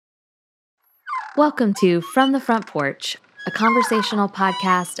Welcome to From the Front Porch, a conversational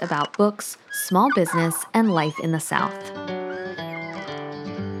podcast about books, small business, and life in the South.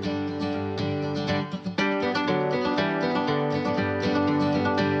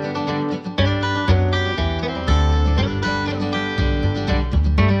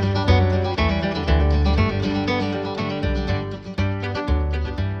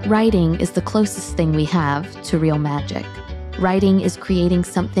 Writing is the closest thing we have to real magic. Writing is creating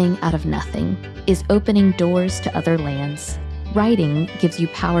something out of nothing, is opening doors to other lands. Writing gives you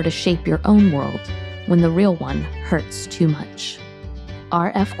power to shape your own world when the real one hurts too much.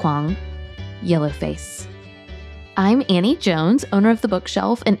 R.F. Kuang, Yellowface. I'm Annie Jones, owner of The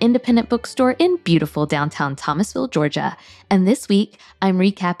Bookshelf, an independent bookstore in beautiful downtown Thomasville, Georgia. And this week, I'm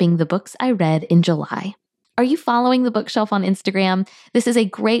recapping the books I read in July. Are you following The Bookshelf on Instagram? This is a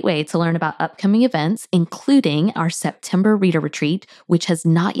great way to learn about upcoming events, including our September Reader Retreat, which has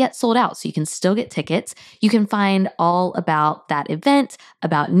not yet sold out, so you can still get tickets. You can find all about that event,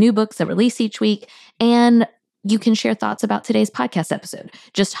 about new books that release each week, and you can share thoughts about today's podcast episode.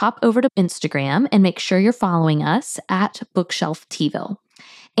 Just hop over to Instagram and make sure you're following us at Bookshelf Tville.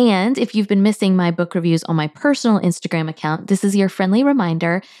 And if you've been missing my book reviews on my personal Instagram account, this is your friendly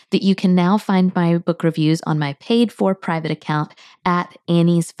reminder that you can now find my book reviews on my paid-for private account at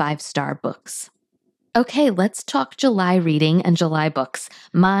Annie's 5-Star Books. Okay, let's talk July reading and July books.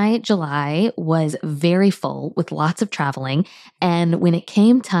 My July was very full with lots of traveling. And when it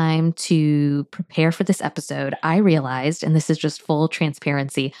came time to prepare for this episode, I realized, and this is just full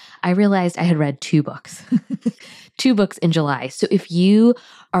transparency, I realized I had read 2 books. 2 books in July. So if you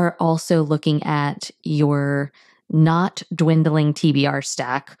are also looking at your not dwindling TBR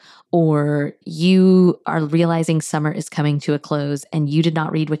stack, or you are realizing summer is coming to a close and you did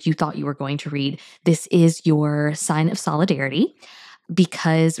not read what you thought you were going to read, this is your sign of solidarity,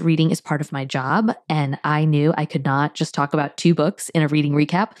 because reading is part of my job and I knew I could not just talk about 2 books in a reading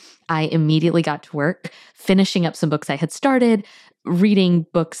recap. I immediately got to work finishing up some books I had started, reading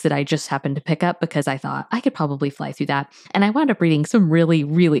books that I just happened to pick up because I thought I could probably fly through that. And I wound up reading some really,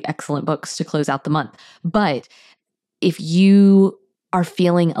 really excellent books to close out the month. But if you are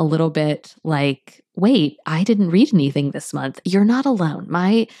feeling a little bit like, wait, I didn't read anything this month, you're not alone.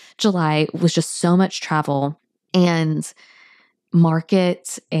 My July was just so much travel and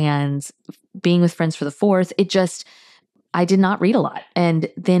market and being with friends for the 4th. I did not read a lot. And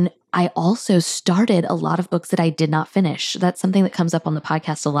then I also started a lot of books that I did not finish. That's something that comes up on the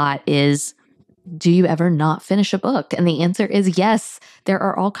podcast a lot is, do you ever not finish a book? And the answer is yes. There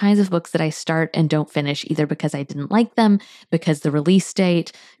are all kinds of books that I start and don't finish, either because I didn't like them, because the release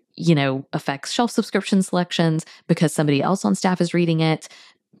date, affects shelf subscription selections, because somebody else on staff is reading it,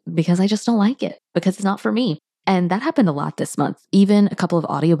 because I just don't like it, because it's not for me. And that happened a lot this month. Even a couple of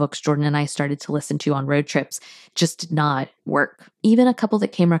audiobooks Jordan and I started to listen to on road trips just did not work. Even a couple that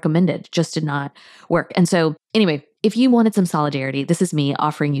came recommended just did not work. And so anyway, if you wanted some solidarity, this is me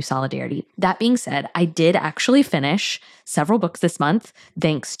offering you solidarity. That being said, I did actually finish several books this month,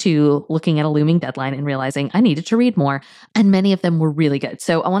 thanks to looking at a looming deadline and realizing I needed to read more. And many of them were really good.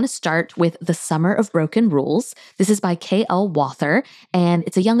 So I want to start with The Summer of Broken Rules. This is by K.L. Walther, and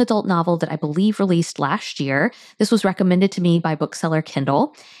it's a young adult novel that I believe released last year. This was recommended to me by bookseller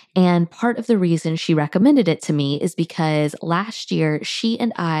Kindle. And part of the reason she recommended it to me is because last year she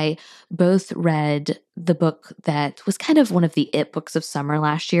and I both read the book that was kind of one of the it books of summer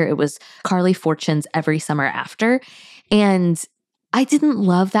last year. It was Carly Fortune's Every Summer After. And I didn't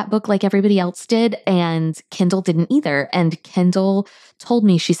love that book like everybody else did, and Kindle didn't either. And Kindle told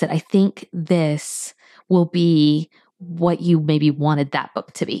me, she said, I think this will be what you maybe wanted that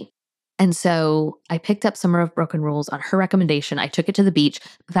book to be. And so I picked up Summer of Broken Rules on her recommendation. I took it to the beach.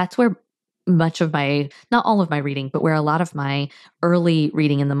 That's where much of my, not all of my reading, but where a lot of my early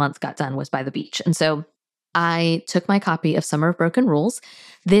reading in the month got done was by the beach. And so I took my copy of Summer of Broken Rules.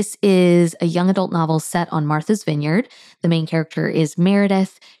 This is a young adult novel set on Martha's Vineyard. The main character is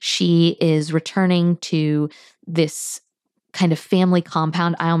Meredith. She is returning to this kind of family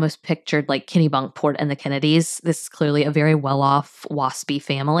compound. I almost pictured like Kennebunkport and the Kennedys. This is clearly a very well-off, waspy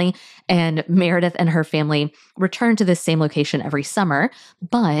family. And Meredith and her family return to this same location every summer,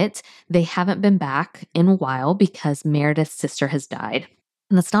 but they haven't been back in a while because Meredith's sister has died.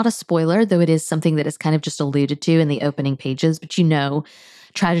 And that's not a spoiler, though it is something that is kind of just alluded to in the opening pages, but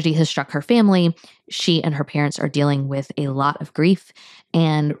tragedy has struck her family. She and her parents are dealing with a lot of grief,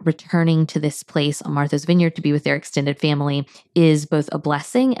 and returning to this place on Martha's Vineyard to be with their extended family is both a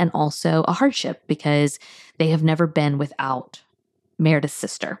blessing and also a hardship because they have never been without Meredith's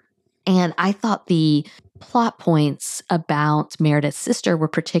sister. And I thought the plot points about Meredith's sister were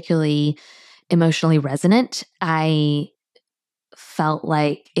particularly emotionally resonant. I felt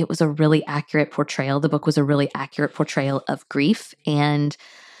like it was a really accurate portrayal. The book was a really accurate portrayal of grief and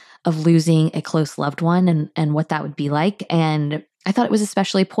of losing a close loved one and what that would be like. And I thought it was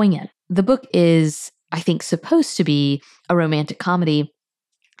especially poignant. The book is, I think, supposed to be a romantic comedy.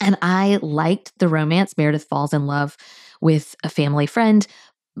 And I liked the romance. Meredith falls in love with a family friend.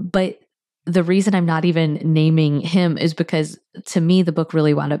 But the reason I'm not even naming him is because to me, the book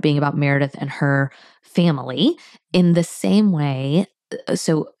really wound up being about Meredith and her family in the same way.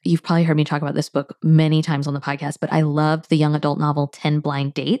 So you've probably heard me talk about this book many times on the podcast, but I loved the young adult novel 10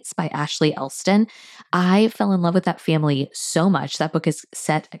 Blind Dates by Ashley Elston. I fell in love with that family so much. That book is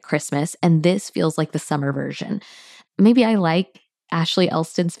set at Christmas, and this feels like the summer version. Maybe I like Ashley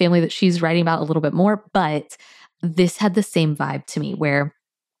Elston's family that she's writing about a little bit more, but this had the same vibe to me where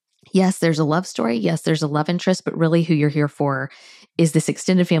yes, there's a love story. Yes, there's a love interest, but really who you're here for is this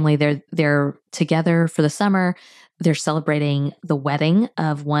extended family. They're together for the summer. They're celebrating the wedding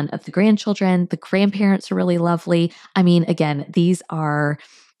of one of the grandchildren. The grandparents are really lovely. I mean, again, these are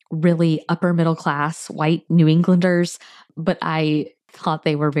really upper middle class white New Englanders, but I thought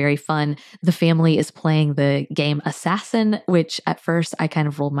they were very fun. The family is playing the game Assassin, which at first I kind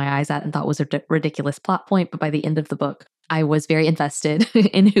of rolled my eyes at and thought was a ridiculous plot point. But by the end of the book, I was very invested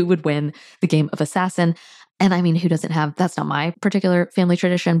in who would win the game of Assassin. And I mean, who doesn't have, that's not my particular family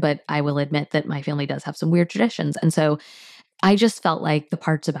tradition, but I will admit that my family does have some weird traditions. And so I just felt like the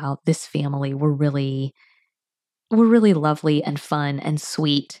parts about this family were really lovely and fun and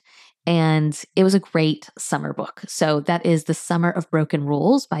sweet. And it was a great summer book. So that is The Summer of Broken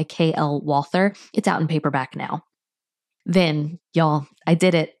Rules by K.L. Walther. It's out in paperback now. Then, y'all, I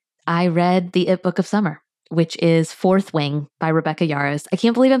did it. I read the It Book of Summer, which is Fourth Wing by Rebecca Yarros. I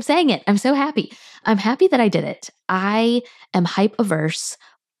can't believe I'm saying it. I'm so happy. I'm happy that I did it. I am hype averse,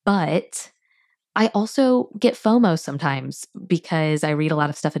 but I also get FOMO sometimes because I read a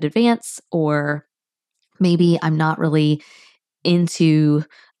lot of stuff in advance, or maybe I'm not really into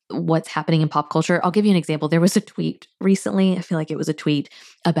what's happening in pop culture. I'll give you an example. There was a tweet recently, I feel like it was a tweet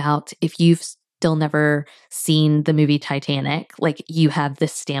about if you've still never seen the movie Titanic, like you have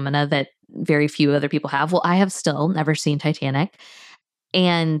this stamina that very few other people have. Well, I have still never seen Titanic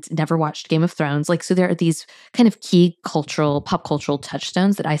and never watched Game of Thrones. Like, so there are these kind of key pop cultural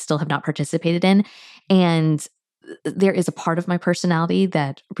touchstones that I still have not participated in. And there is a part of my personality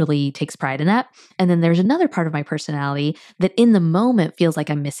that really takes pride in that. And then there's another part of my personality that in the moment feels like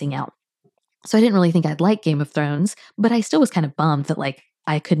I'm missing out. So I didn't really think I'd like Game of Thrones, but I still was kind of bummed that like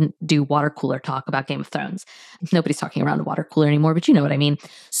I couldn't do water cooler talk about Game of Thrones. Nobody's talking around a water cooler anymore, but you know what I mean.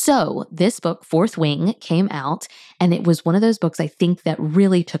 So this book, Fourth Wing, came out, and it was one of those books I think that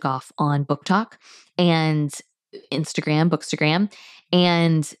really took off on Book Talk and Instagram, Bookstagram.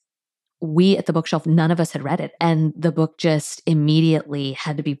 And we at the bookshelf, none of us had read it. And the book just immediately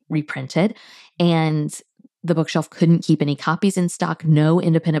had to be reprinted. And the bookshelf couldn't keep any copies in stock. No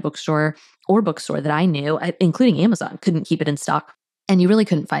independent bookstore or bookstore that I knew, including Amazon, couldn't keep it in stock. And you really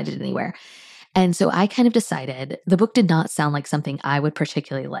couldn't find it anywhere. And so I kind of decided the book did not sound like something I would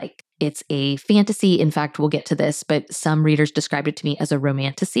particularly like. It's a fantasy. In fact, we'll get to this, but some readers described it to me as a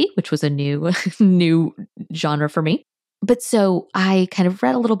romantasy, which was a new genre for me. But so I kind of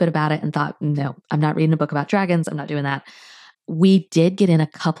read a little bit about it and thought, no, I'm not reading a book about dragons. I'm not doing that. We did get in a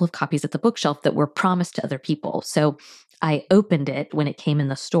couple of copies at the bookshelf that were promised to other people. So I opened it when it came in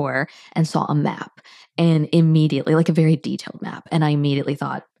the store and saw a map, and immediately, like a very detailed map. And I immediately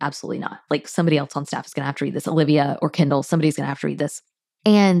thought, absolutely not. Like somebody else on staff is going to have to read this. Olivia or Kendall, somebody's going to have to read this.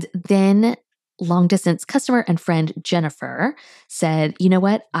 And then long distance customer and friend Jennifer said, you know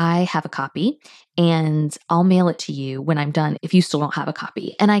what? I have a copy and I'll mail it to you when I'm done if you still don't have a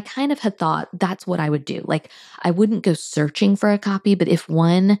copy. And I kind of had thought that's what I would do. Like I wouldn't go searching for a copy, but if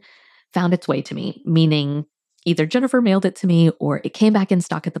one found its way to me, meaning either Jennifer mailed it to me or it came back in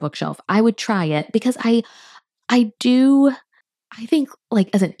stock at the bookshelf, I would try it because I think like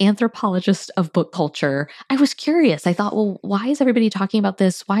as an anthropologist of book culture, I was curious. I thought, well, why is everybody talking about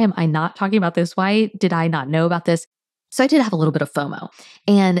this? Why am I not talking about this? Why did I not know about this? So I did have a little bit of FOMO.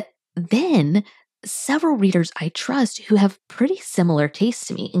 And then several readers I trust who have pretty similar tastes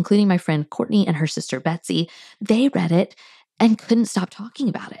to me, including my friend Courtney and her sister Betsy, they read it and couldn't stop talking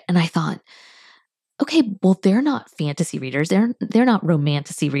about it. And I thought, okay, well, they're not fantasy readers. They're not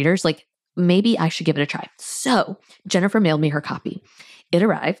romantasy readers. Like, maybe I should give it a try. So Jennifer mailed me her copy. It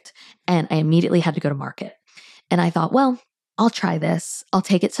arrived and I immediately had to go to market. And I thought, well, I'll try this. I'll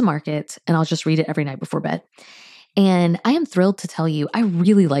take it to market and I'll just read it every night before bed. And I am thrilled to tell you, I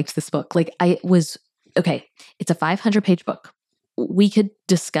really liked this book. Like it's a 500-page book. we could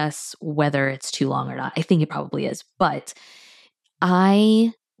discuss whether it's too long or not. I think it probably is. But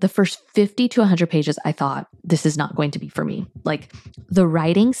the first 50 to 100 pages, I thought, this is not going to be for me. Like, the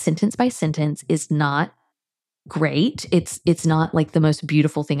writing sentence by sentence is not great. It's not like the most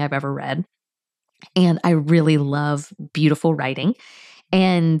beautiful thing I've ever read. And I really love beautiful writing.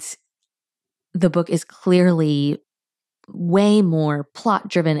 And the book is clearly way more plot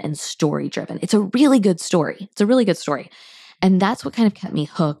driven and story driven. It's a really good story. And that's what kind of kept me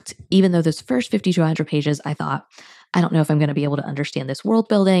hooked. Even though those first 50 to 100 pages, I thought, I don't know if I'm going to be able to understand this world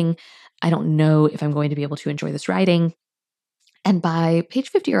building. I don't know if I'm going to be able to enjoy this writing. And by page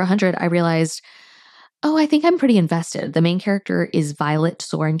 50 or 100, I realized, oh, I think I'm pretty invested. The main character is Violet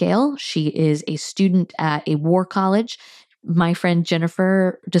Sorrengail. She is a student at a war college. My friend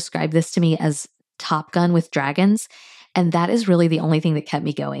Jennifer described this to me as Top Gun with dragons. And that is really the only thing that kept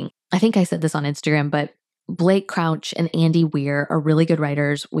me going. I think I said this on Instagram, but Blake Crouch and Andy Weir are really good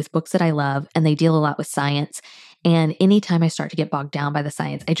writers with books that I love, and they deal a lot with science. And anytime I start to get bogged down by the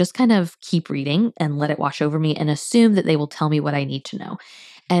science, I just kind of keep reading and let it wash over me and assume that they will tell me what I need to know.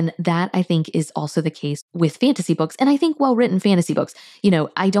 And that, I think, is also the case with fantasy books. And I think well-written fantasy books.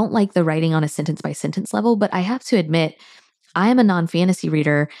 I don't like the writing on a sentence by sentence level, but I have to admit, I am a non-fantasy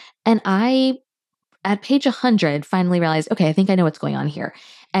reader, and I, at page 100, finally realized, okay, I think I know what's going on here.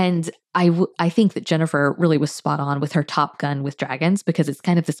 And I think that Jennifer really was spot on with her Top Gun with dragons, because it's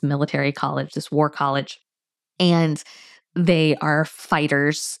kind of this military college, this war college, and they are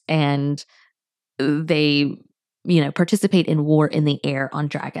fighters, and they participate in war in the air on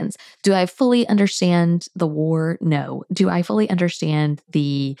dragons. Do I fully understand the war? No. Do I fully understand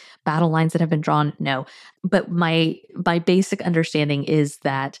the battle lines that have been drawn? No. But my basic understanding is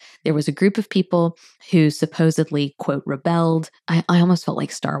that there was a group of people who supposedly, quote, rebelled. I almost felt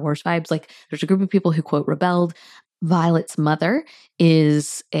like Star Wars vibes. Like, there's a group of people who, quote, rebelled. Violet's mother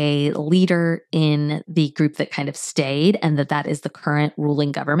is a leader in the group that kind of stayed, and that is the current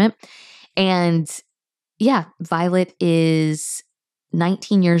ruling government. And yeah, Violet is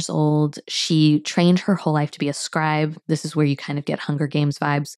 19 years old. She trained her whole life to be a scribe. This is where you kind of get Hunger Games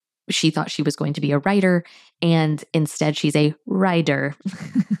vibes. She thought she was going to be a writer, and instead she's a writer.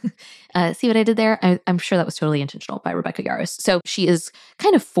 See what I did there? I'm sure that was totally intentional by Rebecca Yarros. So she is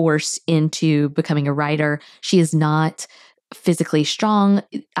kind of forced into becoming a writer. She is not physically strong.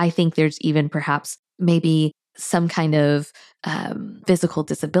 I think there's even perhaps maybe some kind of physical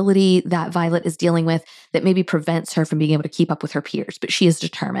disability that Violet is dealing with that maybe prevents her from being able to keep up with her peers, but she is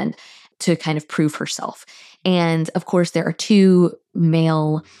determined to kind of prove herself. And of course, there are two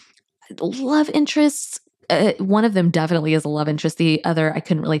male love interests. One of them definitely is a love interest. The other, I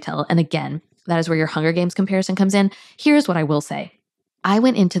couldn't really tell. And again, that is where your Hunger Games comparison comes in. Here's what I will say. I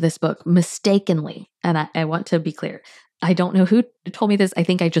went into this book mistakenly, and I want to be clear. I don't know who told me this. I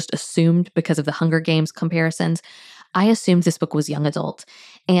think I just assumed because of the Hunger Games comparisons. I assumed this book was young adult.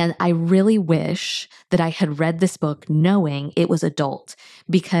 And I really wish that I had read this book knowing it was adult,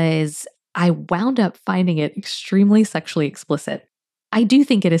 because I wound up finding it extremely sexually explicit. I do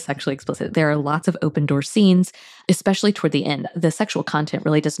think it is sexually explicit. There are lots of open door scenes, especially toward the end. The sexual content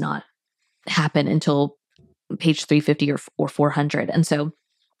really does not happen until page 350 or 400. And so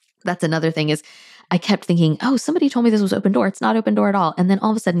that's another thing is I kept thinking, oh, somebody told me this was open door. It's not open door at all. And then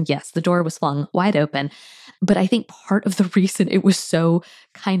all of a sudden, yes, the door was flung wide open. But I think part of the reason it was so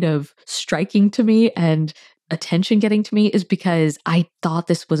kind of striking to me and attention getting to me is because I thought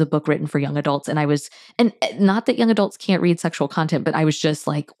this was a book written for young adults. And not that young adults can't read sexual content, but I was just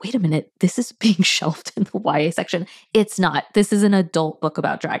like, wait a minute, this is being shelved in the YA section. It's not. This is an adult book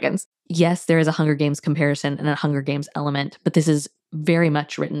about dragons. Yes, there is a Hunger Games comparison and a Hunger Games element, but this is very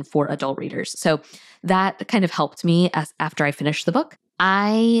much written for adult readers. So that kind of helped me after I finished the book.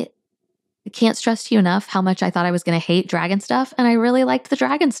 I can't stress to you enough how much I thought I was going to hate dragon stuff, and I really liked the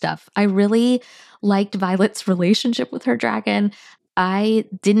dragon stuff. I really liked Violet's relationship with her dragon. I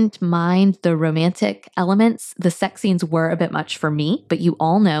didn't mind the romantic elements. The sex scenes were a bit much for me, but you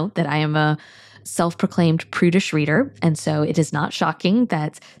all know that I am a self-proclaimed prudish reader, and so it is not shocking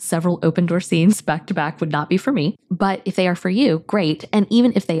that several open door scenes back to back would not be for me. But if they are for you, great. And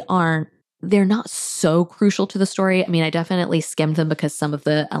even if they aren't, they're not so crucial to the story. I mean, I definitely skimmed them because some of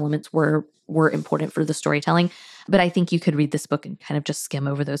the elements were important for the storytelling. But I think you could read this book and kind of just skim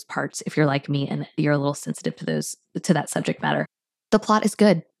over those parts if you're like me and you're a little sensitive to that subject matter. The plot is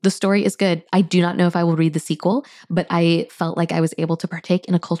good. The story is good. I do not know if I will read the sequel, but I felt like I was able to partake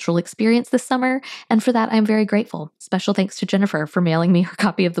in a cultural experience this summer. And for that, I'm very grateful. Special thanks to Jennifer for mailing me her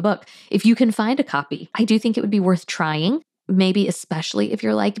copy of the book. If you can find a copy, I do think it would be worth trying. maybe especially if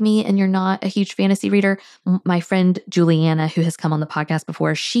you're like me and you're not a huge fantasy reader. My friend Juliana, who has come on the podcast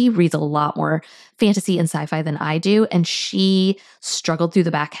before, she reads a lot more fantasy and sci-fi than I do, and she struggled through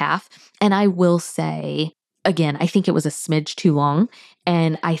the back half. And I will say, again, I think it was a smidge too long,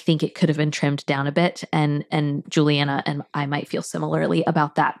 and I think it could have been trimmed down a bit. And Juliana and I might feel similarly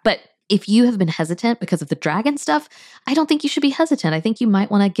about that. But if you have been hesitant because of the dragon stuff, I don't think you should be hesitant. I think you might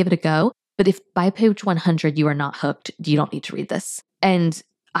want to give it a go. But if by page 100 you are not hooked, you don't need to read this. And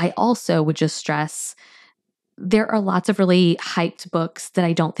I also would just stress there are lots of really hyped books that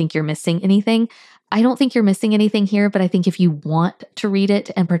I don't think you're missing anything. I don't think you're missing anything here, but I think if you want to read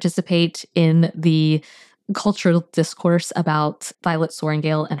it and participate in the cultural discourse about Violet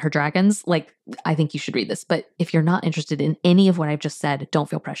Sorrengail and her dragons, like, I think you should read this. But if you're not interested in any of what I've just said, don't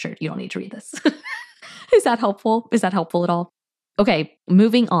feel pressured. You don't need to read this. Is that helpful? Is that helpful at all? Okay,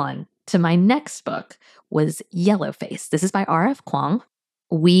 moving on to my next book was Yellowface. This is by R.F. Kuang.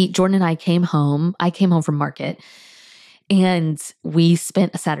 Jordan and I came home. I came home from market, and we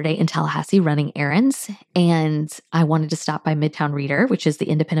spent a Saturday in Tallahassee running errands. And I wanted to stop by Midtown Reader, which is the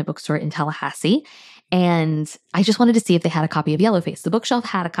independent bookstore in Tallahassee. And I just wanted to see if they had a copy of Yellowface. The bookshelf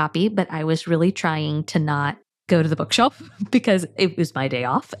had a copy, but I was really trying to not go to the bookshelf because it was my day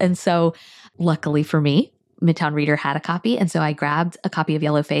off. And so luckily for me, Midtown Reader had a copy. And so I grabbed a copy of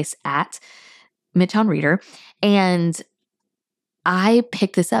Yellowface at Midtown Reader. And I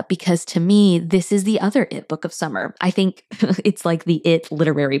picked this up because to me, this is the other It book of summer. I think it's like the It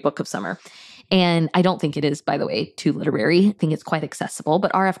literary book of summer. And I don't think it is, by the way, too literary. I think it's quite accessible.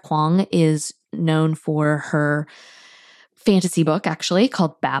 But R.F. Kuang is known for her fantasy book, actually,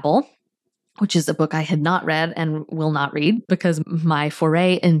 called Babel, which is a book I had not read and will not read because my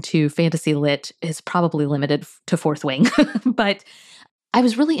foray into fantasy lit is probably limited to Fourth Wing. But I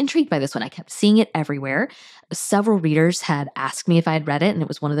was really intrigued by this one. I kept seeing it everywhere. Several readers had asked me if I had read it, and it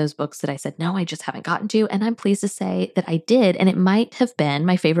was one of those books that I said, no, I just haven't gotten to. And I'm pleased to say that I did, and it might have been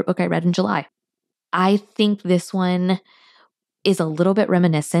my favorite book I read in July. I think this one is a little bit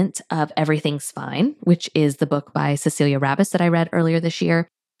reminiscent of Everything's Fine, which is the book by Cecilia Rabas that I read earlier this year.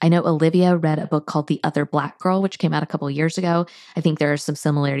 I know Olivia read a book called The Other Black Girl, which came out a couple of years ago. I think there are some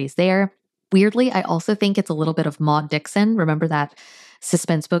similarities there. Weirdly, I also think it's a little bit of Maud Dixon. Remember that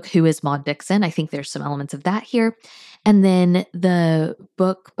suspense book, Who is Maud Dixon? I think there's some elements of that here. And then the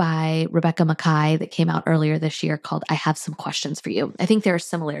book by Rebecca Makkai that came out earlier this year called I Have Some Questions for You. I think there are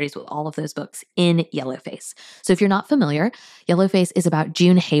similarities with all of those books in Yellowface. So if you're not familiar, Yellowface is about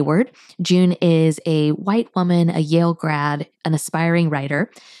June Hayward. June is a white woman, a Yale grad, an aspiring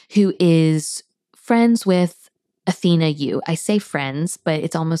writer who is friends with Athena Yu. I say friends, but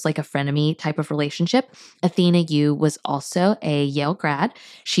it's almost like a frenemy type of relationship. Athena Yu was also a Yale grad.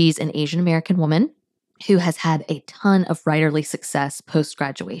 She's an Asian American woman who has had a ton of writerly success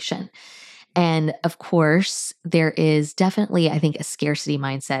post-graduation. And of course, there is definitely, I think, a scarcity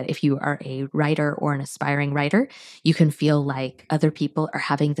mindset. If you are a writer or an aspiring writer, you can feel like other people are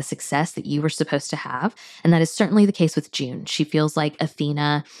having the success that you were supposed to have. And that is certainly the case with June. She feels like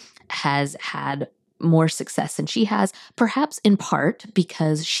Athena has had more success than she has, perhaps in part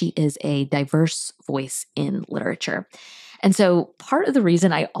because she is a diverse voice in literature. And so part of the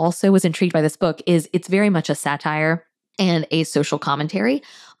reason I also was intrigued by this book is it's very much a satire and a social commentary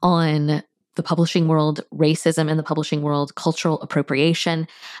on the publishing world, racism in the publishing world, cultural appropriation.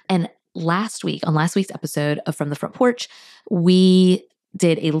 And on last week's episode of From the Front Porch, we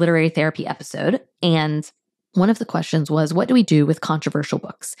did a literary therapy episode, and one of the questions was, what do we do with controversial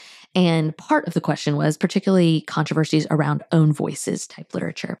books? And part of the question was particularly controversies around own voices type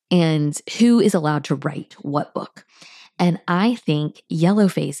literature and who is allowed to write what book. And I think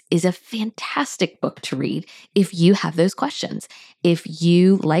Yellowface is a fantastic book to read if you have those questions. If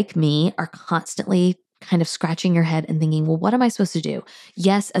you, like me, are constantly kind of scratching your head and thinking, well, what am I supposed to do?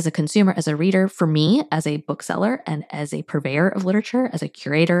 Yes, as a consumer, as a reader, for me, as a bookseller and as a purveyor of literature, as a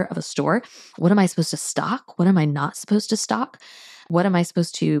curator of a store, what am I supposed to stock? What am I not supposed to stock? What am I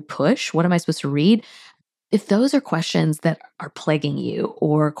supposed to push? What am I supposed to read? If those are questions that are plaguing you,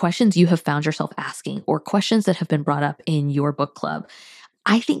 or questions you have found yourself asking, or questions that have been brought up in your book club,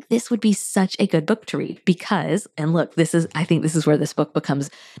 I think this would be such a good book to read because, and look, I think this is where this book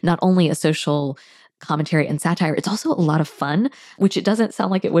becomes not only a social commentary and satire, it's also a lot of fun, which it doesn't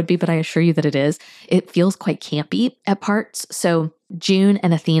sound like it would be, but I assure you that it is. It feels quite campy at parts. So June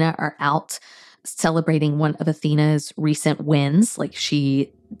and Athena are out celebrating one of Athena's recent wins. Like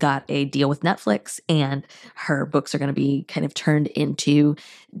she got a deal with Netflix and her books are going to be kind of turned into,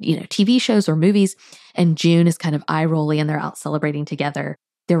 TV shows or movies. And June is kind of eye-rolly and they're out celebrating together.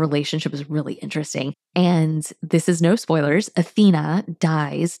 their relationship is really interesting. And this is no spoilers. Athena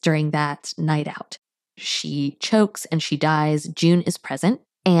dies during that night out. She chokes and she dies. June is present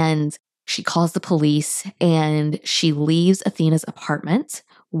and she calls the police and she leaves Athena's apartment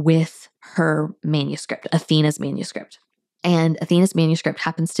with her manuscript, Athena's manuscript. And Athena's manuscript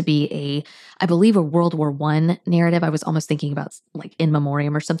happens to be I believe a World War I narrative. I was almost thinking about like In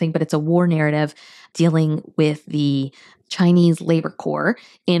Memoriam or something, but it's a war narrative dealing with the Chinese Labor Corps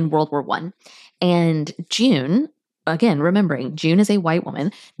in World War I. And June, again, remembering June is a white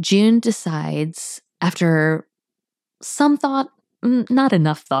woman, June decides after some thought, not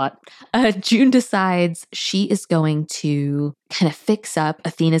enough thought, June decides she is going to kind of fix up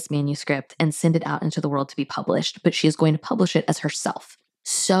Athena's manuscript and send it out into the world to be published, but she is going to publish it as herself.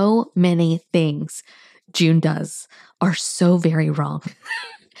 So many things June does are so very wrong.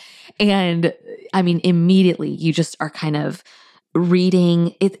 And I mean, immediately you just are kind of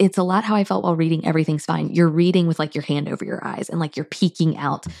reading. It's a lot how I felt while reading Everything's Fine. You're reading with like your hand over your eyes and like you're peeking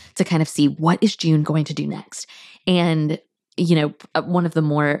out to kind of see what is June going to do next. And one of the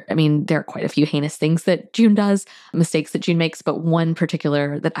more, I mean, there are quite a few heinous things that June does, mistakes that June makes, but one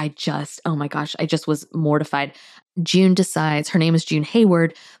particular that oh my gosh, I just was mortified. June decides, her name is June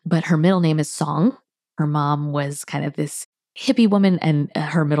Hayward, but her middle name is Song. Her mom was kind of this hippie woman and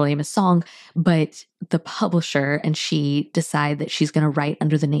her middle name is Song, but the publisher and she decide that she's going to write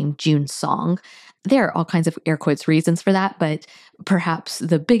under the name June Song. There are all kinds of air quotes reasons for that, but perhaps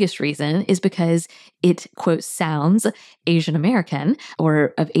the biggest reason is because it, quote, sounds Asian American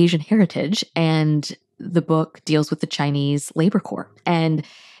or of Asian heritage, and the book deals with the Chinese Labor Corps. And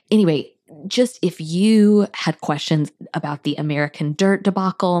anyway, just if you had questions about the American Dirt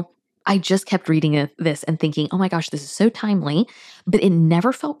debacle, I just kept reading this and thinking, oh my gosh, this is so timely, but it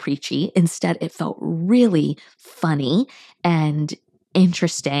never felt preachy. Instead, it felt really funny and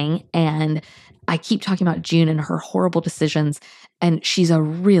interesting. And I keep talking about June and her horrible decisions, and she's a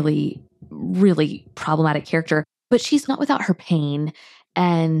really, really problematic character, but she's not without her pain.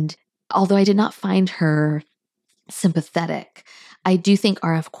 And although I did not find her sympathetic, I do think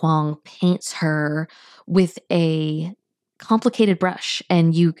R.F. Kuang paints her with a complicated brush,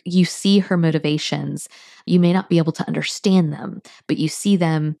 and you see her motivations. You may not be able to understand them, but you see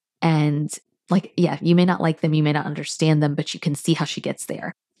them, and you may not like them, you may not understand them, but you can see how she gets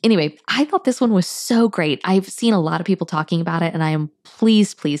there. Anyway, I thought this one was so great. I've seen a lot of people talking about it, and I am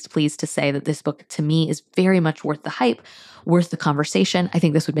pleased to say that this book to me is very much worth the hype, worth the conversation. I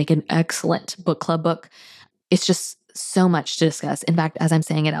think this would make an excellent book club book. It's just so much to discuss. In fact, as I'm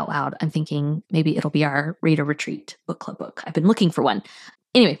saying it out loud, I'm thinking maybe it'll be our Reader Retreat book club book. I've been looking for one.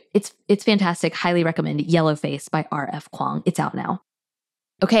 Anyway, it's fantastic. Highly recommend Yellowface by R.F. Kuang. It's out now.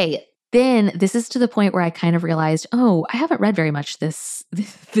 Okay, then this is to the point where I kind of realized, I haven't read very much this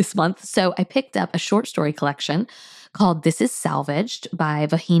month. So I picked up a short story collection called This Is Salvaged by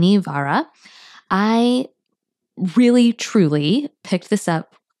Vahini Vara. I really, truly picked this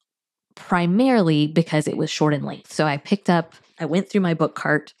up primarily because it was short in length. So I went through my book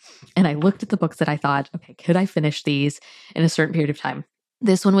cart and I looked at the books that I thought, okay, could I finish these in a certain period of time?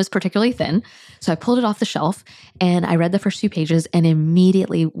 This one was particularly thin. So I pulled it off the shelf and I read the first few pages and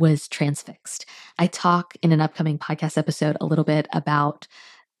immediately was transfixed. I talk in an upcoming podcast episode a little bit about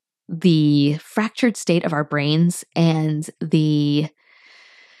the fractured state of our brains and the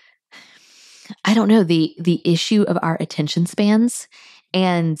issue of our attention spans.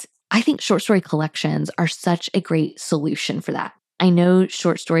 And I think short story collections are such a great solution for that. I know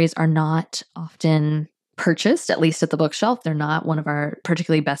short stories are not often purchased, at least at the bookshelf. They're not one of our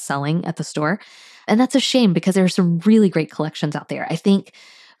particularly best-selling at the store. And that's a shame because there are some really great collections out there. I think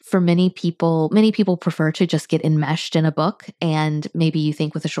for many people prefer to just get enmeshed in a book. And maybe you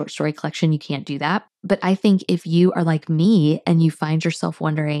think with a short story collection, you can't do that. But I think if you are like me and you find yourself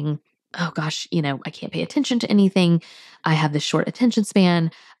wondering, oh gosh, I can't pay attention to anything. I have this short attention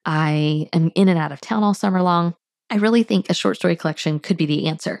span. I am in and out of town all summer long. I really think a short story collection could be the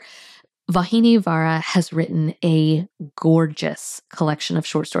answer. Vahini Vara has written a gorgeous collection of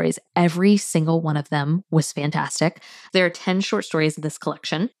short stories. Every single one of them was fantastic. There are 10 short stories in this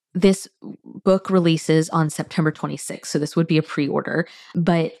collection. This book releases on September 26th, so this would be a pre-order.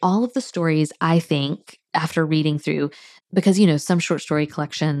 But all of the stories, I think, after reading through, because, some short story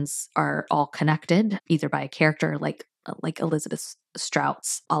collections are all connected, either by a character like Elizabeth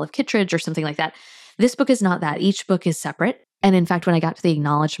Strout's Olive Kittredge or something like that. This book is not that. Each book is separate. And in fact, when I got to the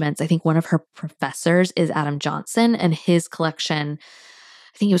acknowledgments, I think one of her professors is Adam Johnson, and his collection,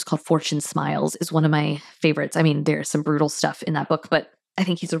 I think it was called Fortune Smiles, is one of my favorites. I mean, there's some brutal stuff in that book, but I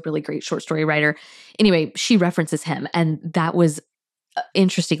think he's a really great short story writer. Anyway, she references him, and that was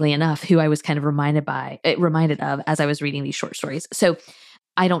interestingly enough, who I was kind of reminded of as I was reading these short stories. So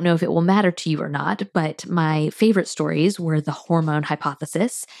I don't know if it will matter to you or not, but my favorite stories were The Hormone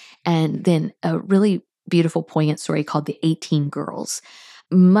Hypothesis and then a really beautiful, poignant story called The 18 Girls.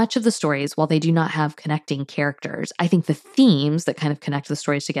 Much of the stories, while they do not have connecting characters, I think the themes that kind of connect the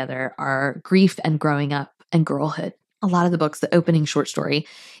stories together are grief and growing up and girlhood. A lot of the books, the opening short story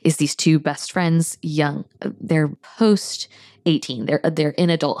is these two best friends, young, they're post 18, they're in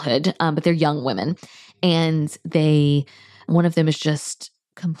adulthood, but they're young women. And one of them is just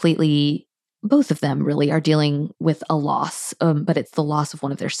completely, both of them really are dealing with a loss, but it's the loss of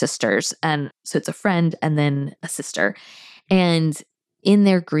one of their sisters. And so it's a friend and then a sister. And in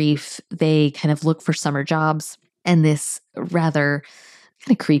their grief, they kind of look for summer jobs. And this rather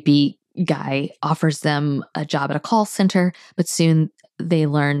kind of creepy guy offers them a job at a call center, but soon they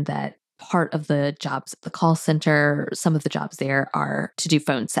learn that part of the jobs at the call center, some of the jobs there are to do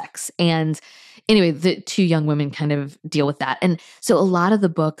phone sex. And anyway, the two young women kind of deal with that. And so a lot of the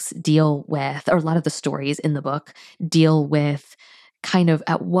books deal with, or a lot of the stories in the book deal with kind of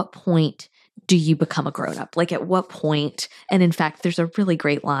at what point do you become a grown up? Like at what point? And in fact, there's a really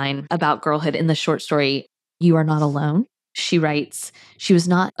great line about girlhood in the short story, You Are Not Alone. She writes, she was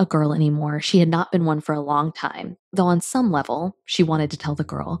not a girl anymore. She had not been one for a long time. Though on some level, she wanted to tell the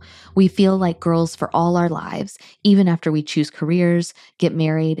girl, we feel like girls for all our lives. Even after we choose careers, get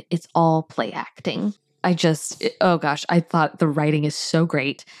married, it's all play acting. Oh gosh, I thought the writing is so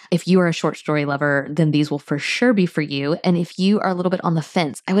great. If you are a short story lover, then these will for sure be for you. And if you are a little bit on the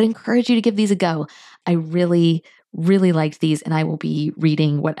fence, I would encourage you to give these a go. I really liked these, and I will be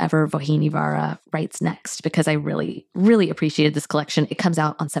reading whatever Vohini Vara writes next because I really, really appreciated this collection. It comes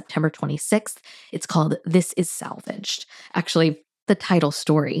out on September 26th. It's called This Is Salvaged. Actually, the title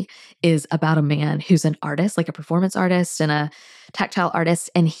story is about a man who's an artist, like a performance artist and a tactile artist,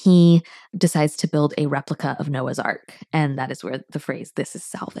 and he decides to build a replica of Noah's Ark. And that is where the phrase "this is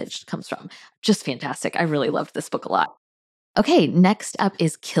salvaged" comes from. Just fantastic. I really loved this book a lot. Okay, next up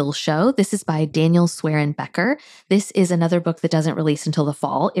is Kill Show. This is by Daniel Swerin Becker. This is another book that doesn't release until the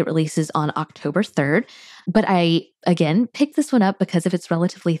fall. It releases on October 3rd. But I, again, picked this one up because of its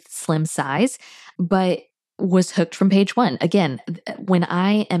relatively slim size, but was hooked from page one. Again, when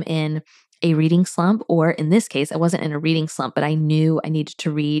I am in a reading slump, or in this case, I wasn't in a reading slump, but I knew I needed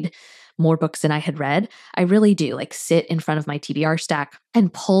to read more books than I had read, I really do like sit in front of my TBR stack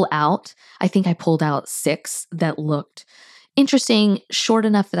and pull out. I think I pulled out 6 that looked interesting, short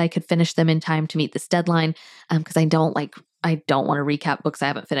enough that I could finish them in time to meet this deadline, because I don't want to recap books I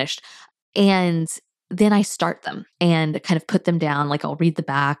haven't finished. And then I start them and kind of put them down. Like I'll read the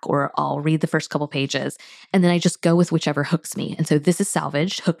back or I'll read the first couple pages, and then I just go with whichever hooks me. And so This Is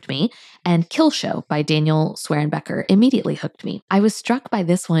Salvaged hooked me, and Kill Show by Daniel Swerin Becker immediately hooked me. I was struck by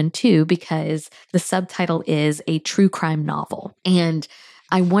this one too because the subtitle is a true crime novel. And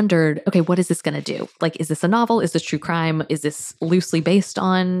I wondered, okay, what is this going to do? Like, is this a novel? Is this true crime? Is this loosely based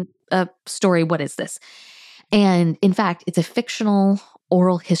on a story? What is this? And in fact, it's a fictional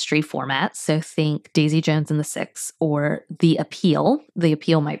oral history format. So think Daisy Jones and the Six or The Appeal. The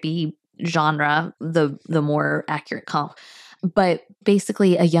Appeal might be genre, the more accurate comp. But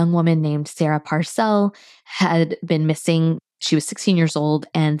basically, a young woman named Sarah Parcell had been missing. She was 16 years old,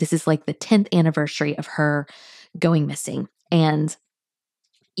 and this is like the 10th anniversary of her going missing. And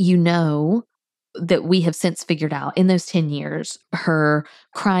you know that we have since figured out in those 10 years, her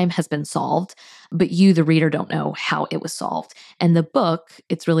crime has been solved, but you, the reader, don't know how it was solved. And the book,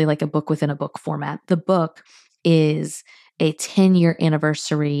 it's really like a book within a book format. The book is a 10-year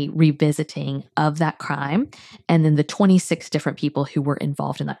anniversary revisiting of that crime, and then the 26 different people who were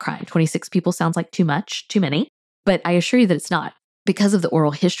involved in that crime. 26 people sounds like too much, too many, but I assure you that it's not. Because of the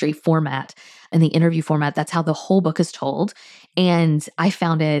oral history format and the interview format, that's how the whole book is told. And I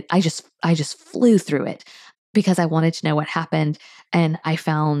found it, I just flew through it because I wanted to know what happened. And I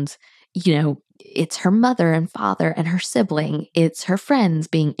found, it's her mother and father and her sibling. It's her friends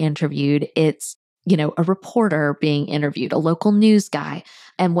being interviewed. It's, a reporter being interviewed, a local news guy.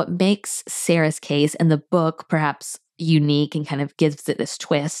 And what makes Sarah's case and the book perhaps unique and kind of gives it this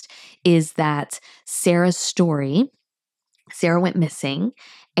twist is that Sarah went missing,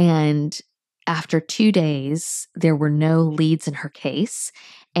 and after 2 days, there were no leads in her case,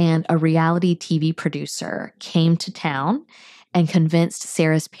 and a reality TV producer came to town and convinced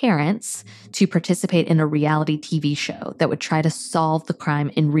Sarah's parents to participate in a reality TV show that would try to solve the crime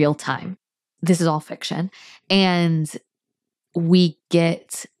in real time. This is all fiction. And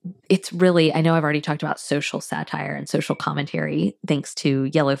it's really, I know I've already talked about social satire and social commentary thanks to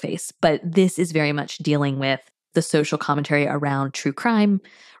Yellowface, but this is very much dealing with the social commentary around true crime,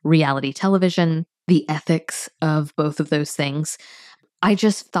 reality television, the ethics of both of those things. I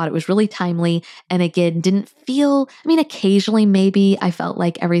just thought it was really timely. And again, didn't feel, I mean, occasionally maybe I felt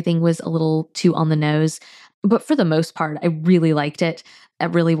like everything was a little too on the nose. But for the most part, I really liked it. I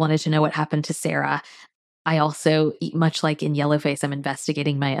really wanted to know what happened to Sarah. I also, much like in Yellowface, I'm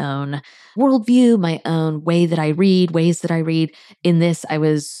investigating my own worldview, my own way that I read, ways that I read. In this, I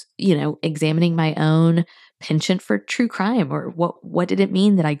was, examining my own penchant for true crime, or what did it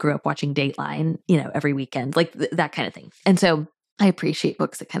mean that I grew up watching Dateline, every weekend, like that kind of thing. And so I appreciate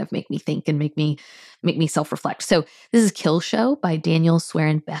books that kind of make me think and make me self-reflect. So this is Kill Show by Daniel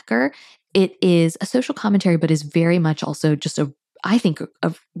Swerin Becker. It is a social commentary, but is very much also just I think,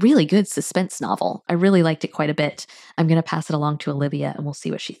 a really good suspense novel. I really liked it quite a bit. I'm going to pass it along to Olivia and we'll see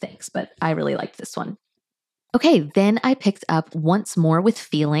what she thinks, but I really liked this one. Okay, then I picked up Once More with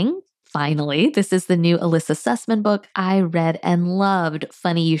Feeling. Finally, this is the new Alyssa Sussman book. I read and loved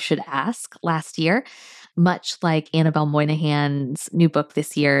Funny You Should Ask last year, much like Annabelle Moynihan's new book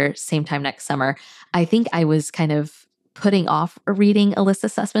this year, same time next summer. I think I was kind of putting off reading Alyssa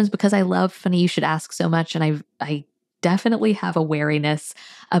Sussman's because I love Funny You Should Ask so much, and I definitely have a wariness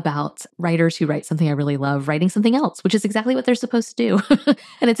about writers who write something I really love writing something else, which is exactly what they're supposed to do.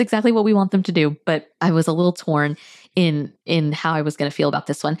 And it's exactly what we want them to do. But I was a little torn in how I was going to feel about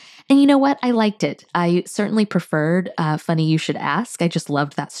this one. And you know what? I liked it. I certainly preferred Funny You Should Ask. I just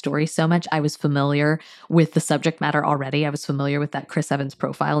loved that story so much. I was familiar with the subject matter already. I was familiar with that Chris Evans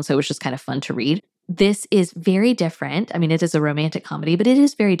profile. And so it was just kind of fun to read. This is very different. I mean, it is a romantic comedy, but it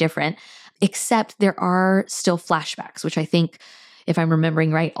is very different, except there are still flashbacks, which I think, if I'm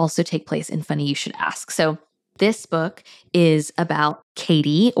remembering right, also take place in Funny You Should Ask. So this book is about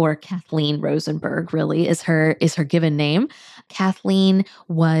Katie, or Kathleen Rosenberg, really is her given name. Kathleen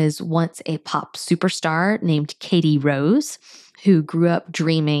was once a pop superstar named Katie Rose, who grew up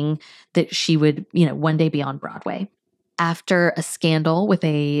dreaming that she would, one day be on Broadway. After a scandal with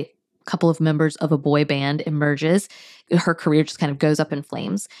a couple of members of a boy band emerges, her career just kind of goes up in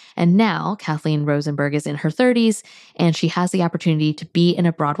flames. And now Kathleen Rosenberg is in her 30s, and she has the opportunity to be in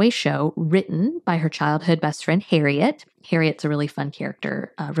a Broadway show written by her childhood best friend, Harriet. Harriet's a really fun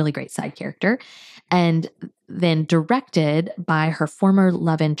character, a really great side character, and then directed by her former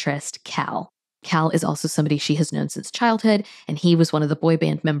love interest, Cal. Cal is also somebody she has known since childhood, and he was one of the boy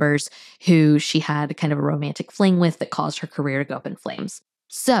band members who she had kind of a romantic fling with that caused her career to go up in flames.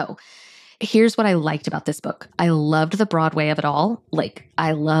 So here's what I liked about this book. I loved the Broadway of it all. Like,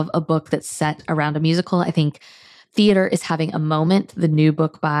 I love a book that's set around a musical. I think theater is having a moment. The new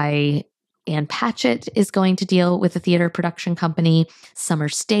book by Ann Patchett is going to deal with a theater production company. Summer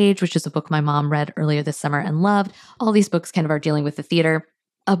Stage, which is a book my mom read earlier this summer and loved. All these books kind of are dealing with the theater.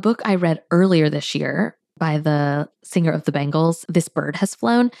 A book I read earlier this year by the singer of the Bangles, This Bird Has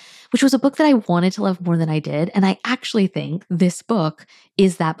Flown, which was a book that I wanted to love more than I did. And I actually think this book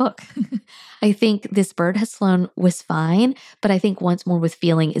is that book. I think This Bird Has Flown was fine, but I think Once More with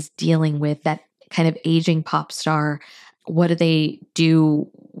Feeling is dealing with that kind of aging pop star. What do they do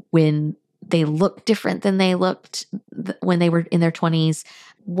when they look different than they looked when they were in their 20s?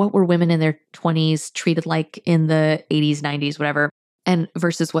 What were women in their 20s treated like in the 80s, 90s, whatever? And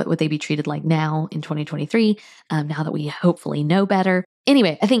versus what would they be treated like now in 2023, now that we hopefully know better.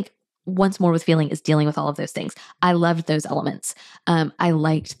 Anyway, I think Once More with Feeling is dealing with all of those things. I loved those elements. I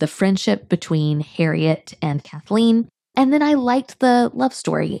liked the friendship between Harriet and Kathleen. And then I liked the love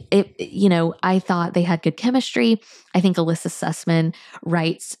story. I thought they had good chemistry. I think Alyssa Sussman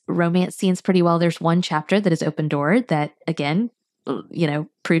writes romance scenes pretty well. There's one chapter that is open door that, again,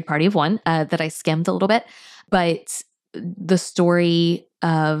 prude party of one, that I skimmed a little bit. But the story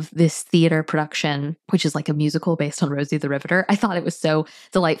of this theater production, which is like a musical based on Rosie the Riveter, I thought it was so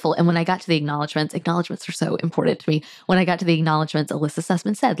delightful. And when I got to the acknowledgments are so important to me. When I got to the acknowledgments, Alyssa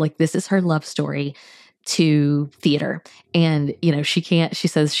Sussman said, like, this is her love story to theater. And, she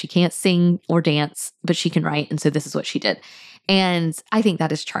says she can't sing or dance, but she can write. And so this is what she did. And I think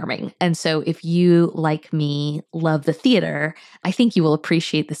that is charming. And so if you, like me, love the theater, I think you will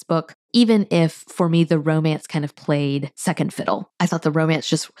appreciate this book, even if for me, the romance kind of played second fiddle. I thought the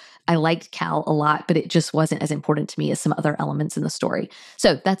romance I liked Cal a lot, but it just wasn't as important to me as some other elements in the story.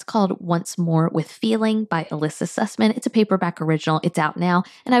 So that's called Once More with Feeling by Alyssa Sussman. It's a paperback original. It's out now.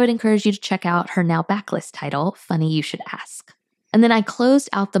 And I would encourage you to check out her now backlist title, Funny You Should Ask. And then I closed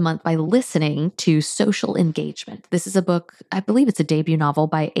out the month by listening to Social Engagement. This is a book, I believe it's a debut novel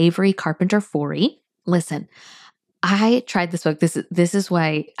by Avery Carpenter Forey. Listen, I tried this book. This is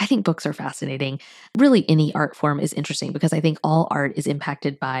why I think books are fascinating. Really, any art form is interesting because I think all art is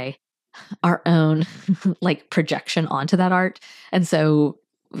impacted by our own like projection onto that art. And so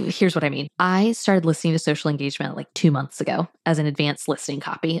here's what I mean. I started listening to Social Engagement like 2 months ago as an advanced listening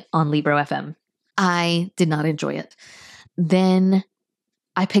copy on Libro FM. I did not enjoy it. Then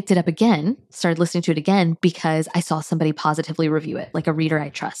I picked it up again, started listening to it again because I saw somebody positively review it, like a reader I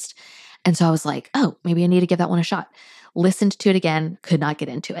trust. And so I was like, oh, maybe I need to give that one a shot. Listened to it again, could not get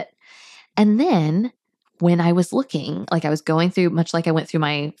into it. And then when I was looking, like I was going through, much like I went through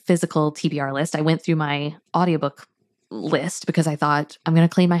my physical TBR list, I went through my audiobook list because I thought, I'm going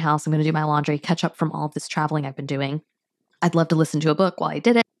to clean my house, I'm going to do my laundry, catch up from all of this traveling I've been doing. I'd love to listen to a book while I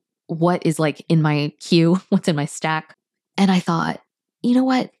did it. What is like in my queue? What's in my stack? And I thought, you know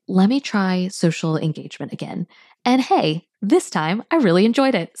what? Let me try Social Engagement again. And hey, this time I really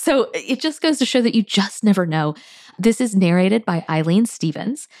enjoyed it. So it just goes to show that you just never know. This is narrated by Eileen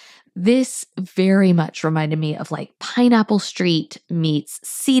Stevens. This very much reminded me of like Pineapple Street meets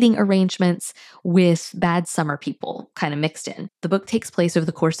seating arrangements with Bad Summer People kind of mixed in. The book takes place over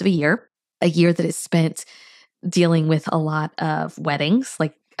the course of a year that is spent dealing with a lot of weddings,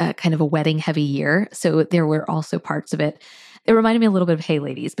 like kind of a wedding heavy year. So there were also parts of it. It reminded me a little bit of Hey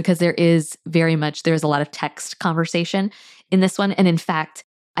Ladies because there's a lot of text conversation in this one. And in fact,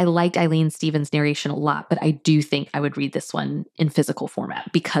 I liked Eileen Stevens' narration a lot, but I do think I would read this one in physical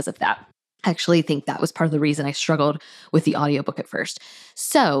format because of that. I actually think that was part of the reason I struggled with the audiobook at first.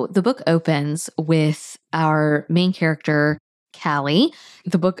 So the book opens with our main character, Callie.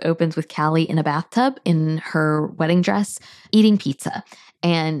 The book opens with Callie in a bathtub in her wedding dress, eating pizza.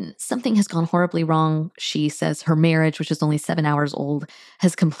 And something has gone horribly wrong. She says her marriage, which is only 7 hours old,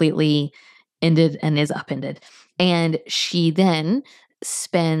 has completely ended and is upended. And she then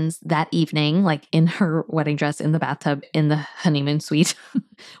spends that evening, like in her wedding dress in the bathtub in the honeymoon suite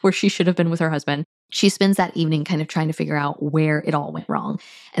where she should have been with her husband. She spends that evening kind of trying to figure out where it all went wrong.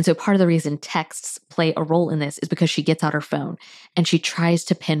 And so part of the reason texts play a role in this is because she gets out her phone and she tries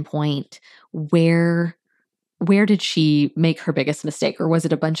to pinpoint where did she make her biggest mistake? Or was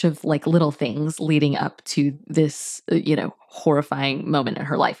it a bunch of like little things leading up to this, horrifying moment in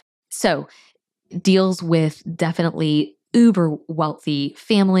her life? So deals with definitely uber wealthy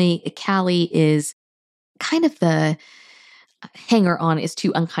family. Callie is kind of the hanger on is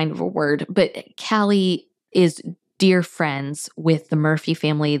too unkind of a word, but Callie is dear friends with the Murphy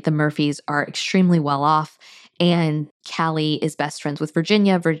family. The Murphys are extremely well off, and Callie is best friends with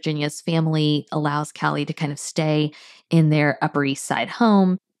Virginia. Virginia's family allows Callie to kind of stay in their Upper East Side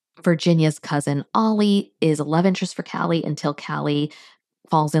home. Virginia's cousin Ollie is a love interest for Callie until Callie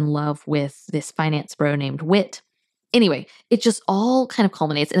falls in love with this finance bro named Whit. Anyway, it just all kind of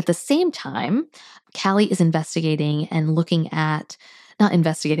culminates. And at the same time, Callie is investigating and looking at, not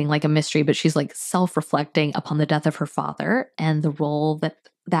investigating like a mystery, but she's like self-reflecting upon the death of her father and the role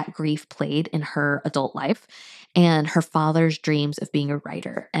that grief played in her adult life and her father's dreams of being a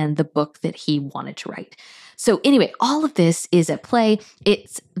writer and the book that he wanted to write. So anyway, all of this is at play.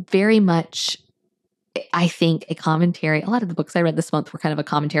 It's very much, I think, a commentary. A lot of the books I read this month were kind of a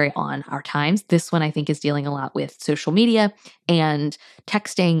commentary on our times. This one, I think, is dealing a lot with social media and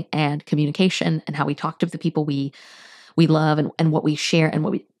texting and communication and how we talk to the people we love and what we share and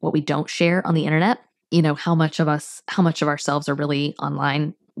what we don't share on the internet. How much of ourselves are really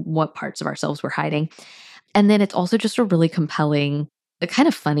online, what parts of ourselves we're hiding. And then it's also just a really compelling, a kind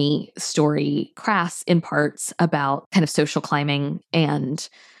of funny story, crass in parts, about kind of social climbing and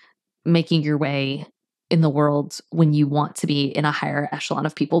making your way in the world when you want to be in a higher echelon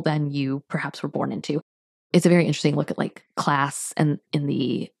of people than you perhaps were born into. It's a very interesting look at like class and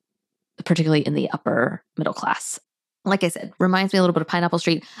particularly in the upper middle class. Like I said, reminds me a little bit of Pineapple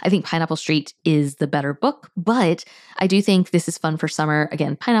Street. I think Pineapple Street is the better book, but I do think this is fun for summer.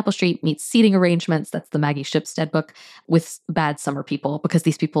 Again, Pineapple Street meets Seating Arrangements. That's the Maggie Shipstead book with Bad Summer People, because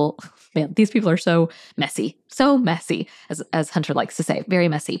these people are so messy, as Hunter likes to say, very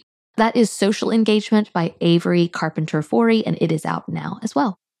messy. That is Social Engagement by Avery Carpenter Forey, and it is out now as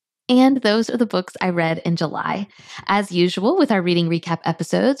well. And those are the books I read in July. As usual with our reading recap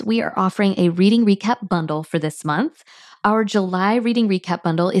episodes, we are offering a reading recap bundle for this month. Our July reading recap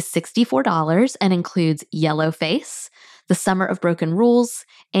bundle is $64 and includes Yellowface, The Summer of Broken Rules,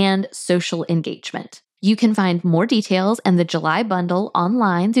 and Social Engagement. You can find more details and the July bundle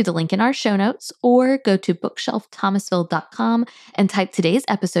online through the link in our show notes, or go to bookshelfthomasville.com and type today's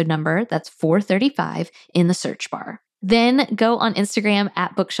episode number, that's 435, in the search bar. Then go on Instagram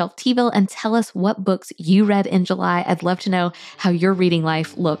at BookshelfTville and tell us what books you read in July. I'd love to know how your reading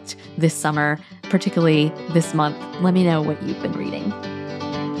life looked this summer, particularly this month. Let me know what you've been reading.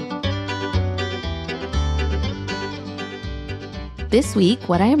 This week,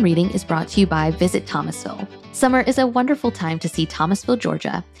 what I am reading is brought to you by Visit Thomasville. Summer is a wonderful time to see Thomasville,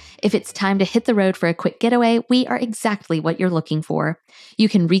 Georgia. If it's time to hit the road for a quick getaway, we are exactly what you're looking for. You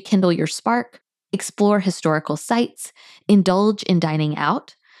can rekindle your spark, explore historical sites, indulge in dining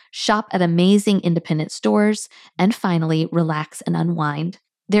out, shop at amazing independent stores, and finally, relax and unwind.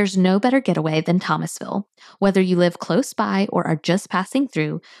 There's no better getaway than Thomasville. Whether you live close by or are just passing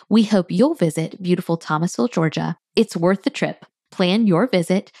through, we hope you'll visit beautiful Thomasville, Georgia. It's worth the trip. Plan your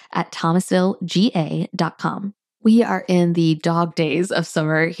visit at thomasvillega.com. We are in the dog days of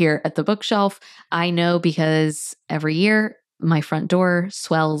summer here at the bookshelf. I know because every year my front door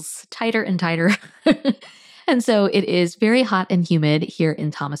swells tighter and tighter. And so it is very hot and humid here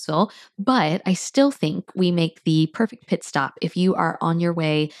in Thomasville, but I still think we make the perfect pit stop if you are on your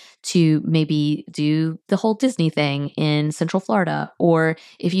way to maybe do the whole Disney thing in Central Florida, or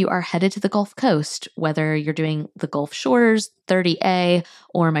if you are headed to the Gulf Coast, whether you're doing the Gulf Shores, 30A,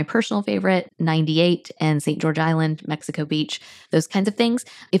 or my personal favorite, 98 and St. George Island, Mexico Beach, those kinds of things.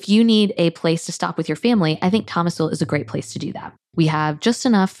 If you need a place to stop with your family, I think Thomasville is a great place to do that. We have just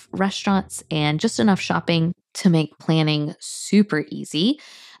enough restaurants and just enough shopping to make planning super easy.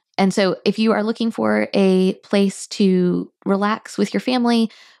 And so if you are looking for a place to relax with your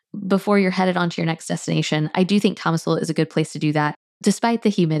family before you're headed on to your next destination, I do think Thomasville is a good place to do that. Despite the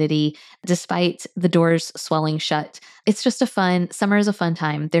humidity, despite the doors swelling shut, it's just summer is a fun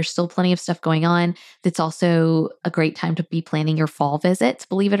time. There's still plenty of stuff going on. It's also a great time to be planning your fall visits,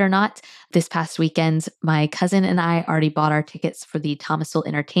 believe it or not. This past weekend, my cousin and I already bought our tickets for the Thomasville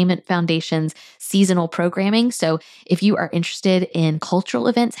Entertainment Foundation's seasonal programming. So if you are interested in cultural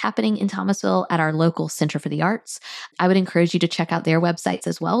events happening in Thomasville at our local Center for the Arts, I would encourage you to check out their websites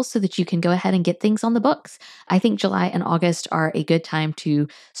as well so that you can go ahead and get things on the books. I think July and August are a good time to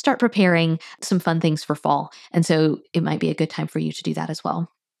start preparing some fun things for fall. And so it might be a good time for you to do that as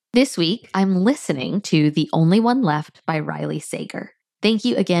well. This week, I'm listening to The Only One Left by Riley Sager. Thank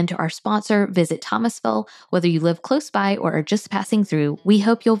you again to our sponsor, Visit Thomasville. Whether you live close by or are just passing through, we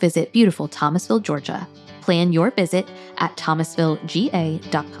hope you'll visit beautiful Thomasville, Georgia. Plan your visit at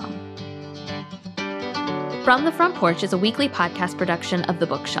thomasvillega.com. From the Front Porch is a weekly podcast production of The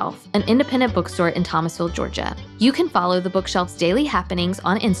Bookshelf, an independent bookstore in Thomasville, Georgia. You can follow The Bookshelf's daily happenings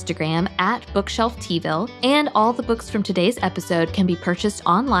on Instagram at BookshelfTville, and all the books from today's episode can be purchased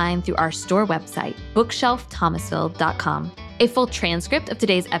online through our store website, bookshelfthomasville.com. A full transcript of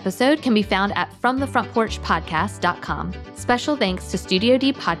today's episode can be found at FromTheFrontPorchPodcast.com. Special thanks to Studio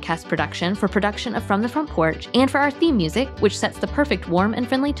D Podcast Production for production of From the Front Porch and for our theme music, which sets the perfect warm and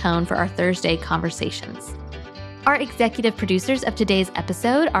friendly tone for our Thursday conversations. Our executive producers of today's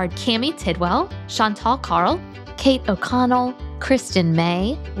episode are Cami Tidwell, Chantal Carl, Kate O'Connell, Kristen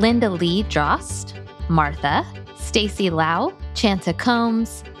May, Linda Lee Drost, Martha, Stacy Lau, Chanta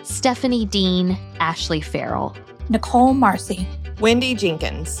Combs, Stephanie Dean, Ashley Farrell, Nicole Marcy, Wendy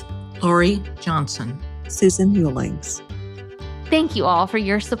Jenkins, Lori Johnson, Susan Ewlings. Thank you all for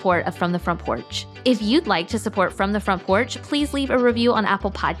your support of From the Front Porch. If you'd like to support From the Front Porch, please leave a review on Apple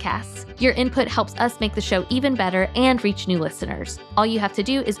Podcasts. Your input helps us make the show even better and reach new listeners. All you have to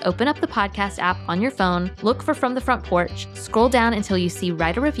do is open up the podcast app on your phone, look for From the Front Porch, scroll down until you see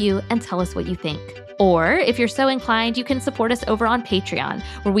Write a Review, and tell us what you think. Or, if you're so inclined, you can support us over on Patreon,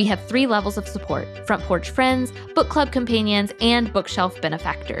 where we have 3 levels of support: Front Porch Friends, Book Club Companions, and Bookshelf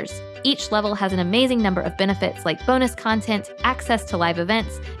Benefactors. Each level has an amazing number of benefits like bonus content, access to live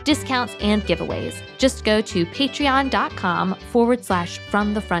events, discounts, and giveaways. Just go to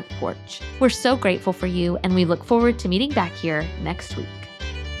patreon.com/FromTheFrontPorch. We're so grateful for you, and we look forward to meeting back here next week.